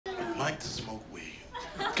like to smoke weed.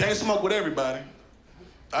 Can't smoke with everybody.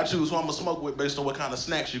 I choose who I'm gonna smoke with based on what kind of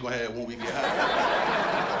snacks you're gonna have when we get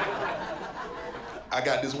high. I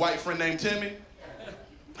got this white friend named Timmy.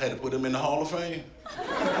 Had to put him in the Hall of Fame.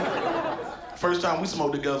 First time we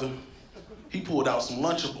smoked together, he pulled out some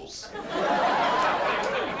Lunchables.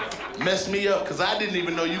 Messed me up, because I didn't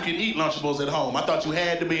even know you could eat Lunchables at home. I thought you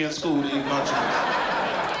had to be in school to eat Lunchables.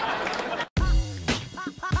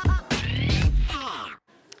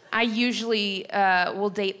 I usually will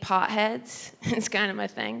date potheads. It's kind of my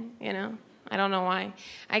thing, you know? I don't know why.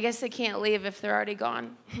 I guess they can't leave if they're already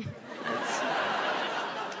gone.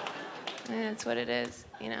 That's what it is,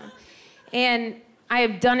 you know? And I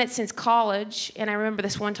have done it since college, and I remember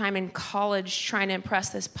this one time in college trying to impress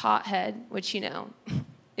this pothead, which, you know,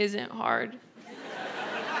 isn't hard.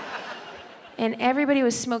 And everybody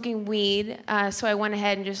was smoking weed, so I went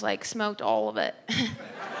ahead and just, like, smoked all of it.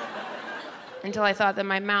 Until I thought that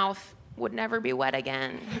my mouth would never be wet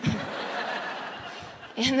again.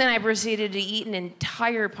 And then I proceeded to eat an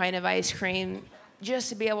entire pint of ice cream just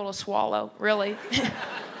to be able to swallow, really.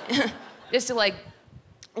 Just to, like,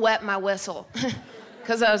 wet my whistle.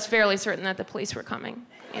 Because I was fairly certain that the police were coming,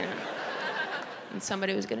 you know. And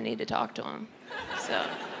somebody was gonna need to talk to him, so.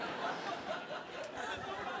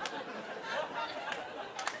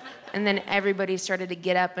 And then everybody started to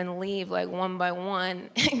get up and leave, like, one by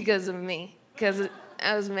one because of me. Because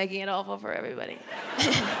I was making it awful for everybody.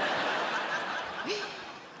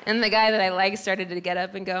 And the guy that I liked started to get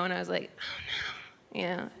up and go, and I was like, oh no, you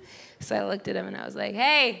know. So I looked at him and I was like,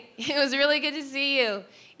 hey, it was really good to see you.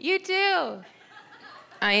 You too.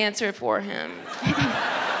 I answered for him.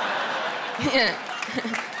 Yeah.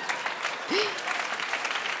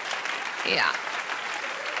 Yeah.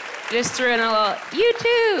 Just threw in a little, you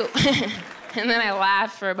too. And then I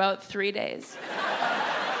laughed for about 3 days.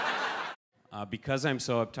 Because I'm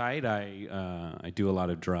so uptight, I do a lot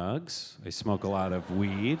of drugs. I smoke a lot of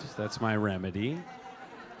weed. That's my remedy.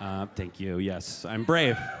 Thank you. Yes, I'm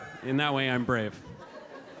brave. In that way, I'm brave.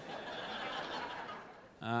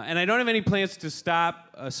 And I don't have any plans to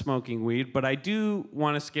stop smoking weed, but I do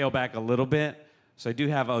want to scale back a little bit. So I do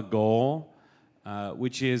have a goal,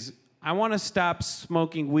 which is I want to stop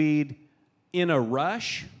smoking weed in a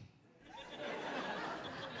rush.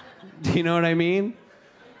 Do you know what I mean?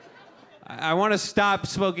 I want to stop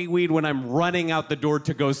smoking weed when I'm running out the door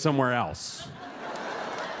to go somewhere else.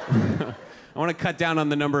 I want to cut down on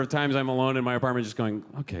the number of times I'm alone in my apartment just going,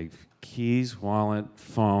 okay, keys, wallet,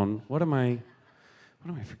 phone, what am I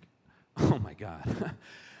forgetting? Oh my God.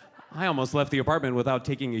 I almost left the apartment without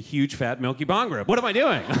taking a huge fat Milky Bong rip. What am I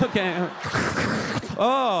doing? Okay.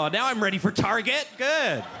 Oh, now I'm ready for Target.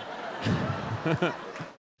 Good.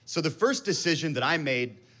 So the first decision that I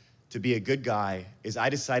made to be a good guy is I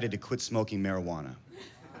decided to quit smoking marijuana.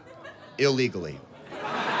 Illegally. And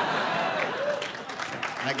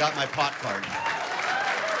I got my pot card.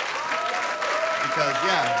 Because,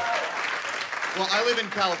 yeah. Well, I live in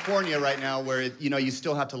California right now where, you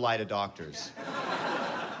still have to lie to doctors.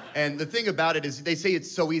 And the thing about it is they say it's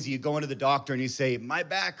so easy. You go into the doctor and you say, my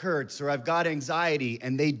back hurts or I've got anxiety,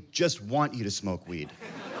 and they just want you to smoke weed.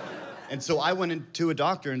 And so I went into a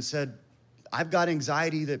doctor and said, I've got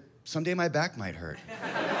anxiety that someday my back might hurt.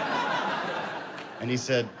 And he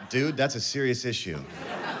said, dude, that's a serious issue.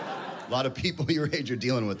 A lot of people your age are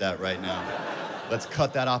dealing with that right now. Let's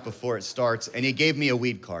cut that off before it starts. And he gave me a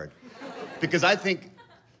weed card. Because I think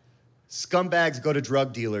scumbags go to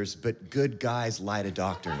drug dealers, but good guys lie to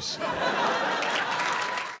doctors. Do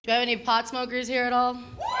you have any pot smokers here at all?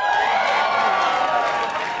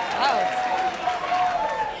 Oh.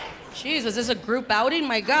 Jeez, was this a group outing?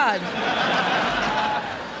 My God.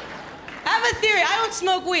 I have a theory. I don't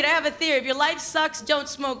smoke weed. I have a theory. If your life sucks, don't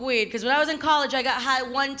smoke weed. Because when I was in college, I got high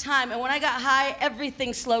one time. And when I got high,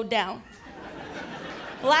 everything slowed down.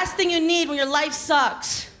 The last thing you need when your life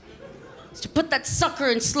sucks is to put that sucker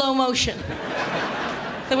in slow motion.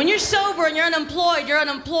 So when you're sober and you're unemployed, you're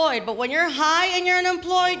unemployed. But when you're high and you're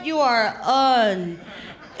unemployed, you are unemployed.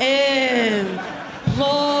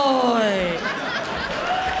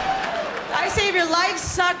 I say if your life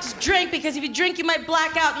sucks, drink, because if you drink, you might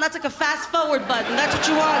black out, and that's like a fast forward button. That's what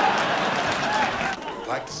you want.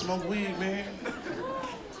 Like to smoke weed, man.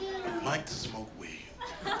 Like to smoke weed.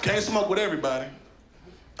 Can't smoke with everybody.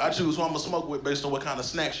 I choose who I'm gonna smoke with based on what kind of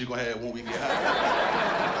snacks you're gonna have when we get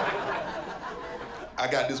high. I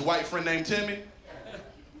got this white friend named Timmy.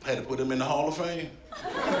 Had to put him in the Hall of Fame.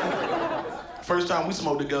 First time we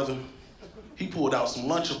smoked together, he pulled out some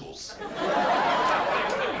Lunchables.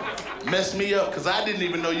 Messed me up, because I didn't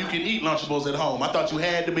even know you could eat Lunchables at home. I thought you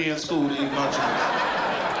had to be in school to eat Lunchables.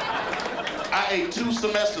 I ate 2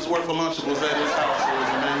 semesters worth of Lunchables at his house. It was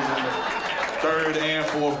amazing. 3rd and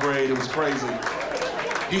 4th grade, it was crazy.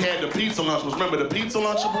 He had the pizza Lunchables. Remember the pizza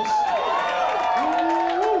Lunchables?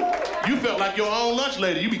 You felt like your own lunch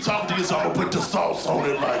lady. You be talking to yourself, I'm gonna put the sauce on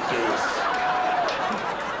it like this.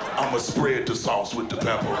 I'm gonna spread the sauce with the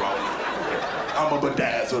pepperoni. I'm gonna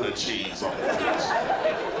bedazzle the cheese on the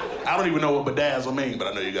pizza. I don't even know what bedazzle means, but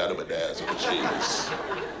I know you gotta bedazzle the cheese.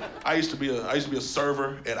 I used to be a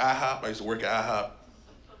server at IHOP. I used to work at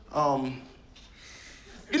IHOP.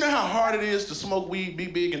 You know how hard it is to smoke weed, be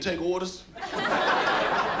big, and take orders?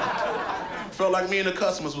 Felt like me and the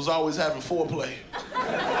customers was always having foreplay.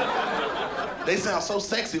 They sound so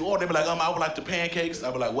sexy, or they be like, I would like the pancakes.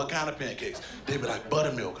 I be like, what kind of pancakes? They be like,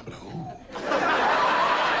 buttermilk. I be like, ooh.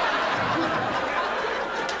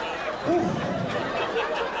 Ooh.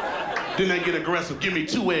 Then they get aggressive, give me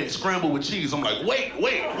 2 eggs scrambled with cheese. I'm like, wait.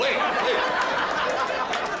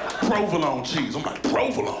 Provolone cheese. I'm like,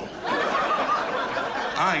 provolone?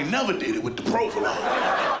 I ain't never did it with the provolone.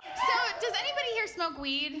 So, does anybody here smoke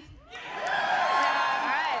weed? Yeah, all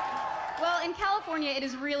right. Well, in California, it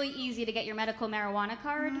is really easy to get your medical marijuana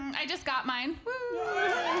card. I just got mine.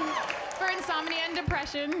 For insomnia and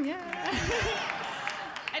depression, yeah.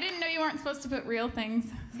 I didn't know you weren't supposed to put real things,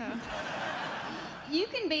 so. You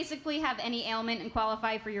can basically have any ailment and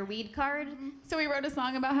qualify for your weed card. So we wrote a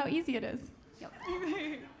song about how easy it is. Yep.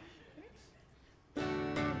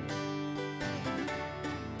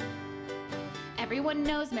 Everyone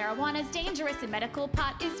knows marijuana's dangerous and medical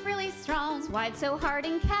pot is really strong. That's why it's so hard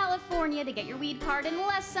in California to get your weed card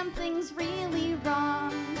unless something's really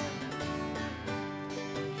wrong.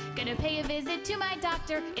 Gonna pay a visit to my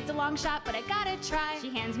doctor. It's a long shot, but I gotta try. She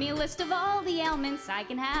hands me a list of all the ailments I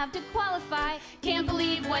can have to qualify. Can't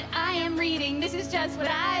believe what I am reading. This is just what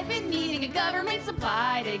I've been needing. A government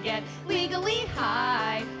supply to get legally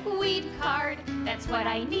high. Weed card, that's what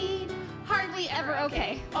I need. Hardly ever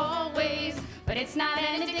okay, always. But it's not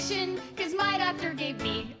an addiction, cause my doctor gave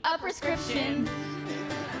me a prescription.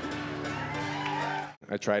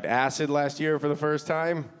 I tried acid last year for the first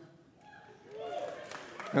time.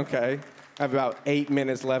 Okay, I have about 8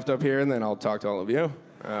 minutes left up here, and then I'll talk to all of you.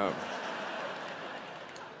 But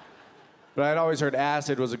I'd always heard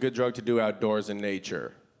acid was a good drug to do outdoors in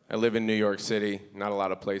nature. I live in New York City, not a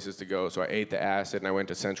lot of places to go, so I ate the acid and I went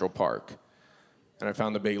to Central Park. And I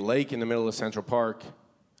found the big lake in the middle of Central Park.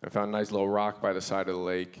 I found a nice little rock by the side of the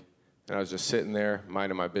lake, and I was just sitting there,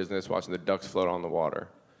 minding my business, watching the ducks float on the water.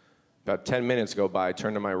 About 10 minutes go by, I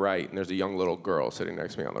turn to my right, and there's a young little girl sitting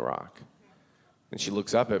next to me on the rock. And she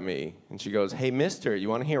looks up at me, and she goes, "Hey, mister, you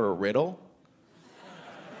want to hear a riddle?"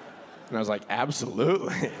 And I was like,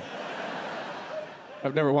 "Absolutely."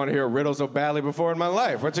 I've never wanted to hear a riddle so badly before in my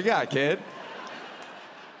life. What you got, kid?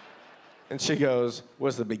 And she goes,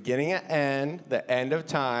 "What's the beginning and end, the end of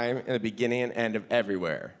time, and the beginning and end of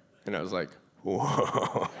everywhere?" And I was like,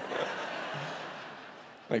 whoa.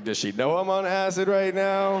 Like, does she know I'm on acid right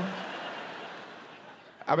now?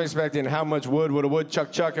 I'm expecting how much wood would a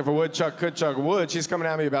woodchuck chuck if a woodchuck could chuck wood. She's coming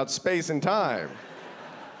at me about space and time.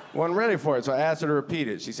 Wasn't ready for it, so I asked her to repeat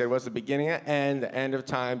it. She said, "What's the beginning and end, the end of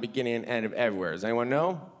time, beginning and end of everywhere?" Does anyone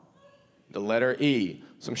know? The letter E.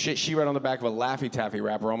 Some shit she read on the back of a Laffy Taffy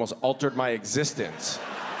wrapper almost altered my existence.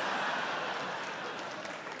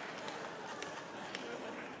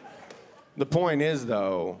 The point is,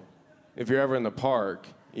 though, if you're ever in the park,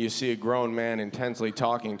 you see a grown man intensely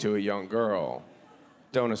talking to a young girl,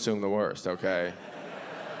 don't assume the worst, okay?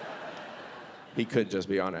 He could just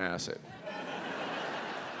be on acid.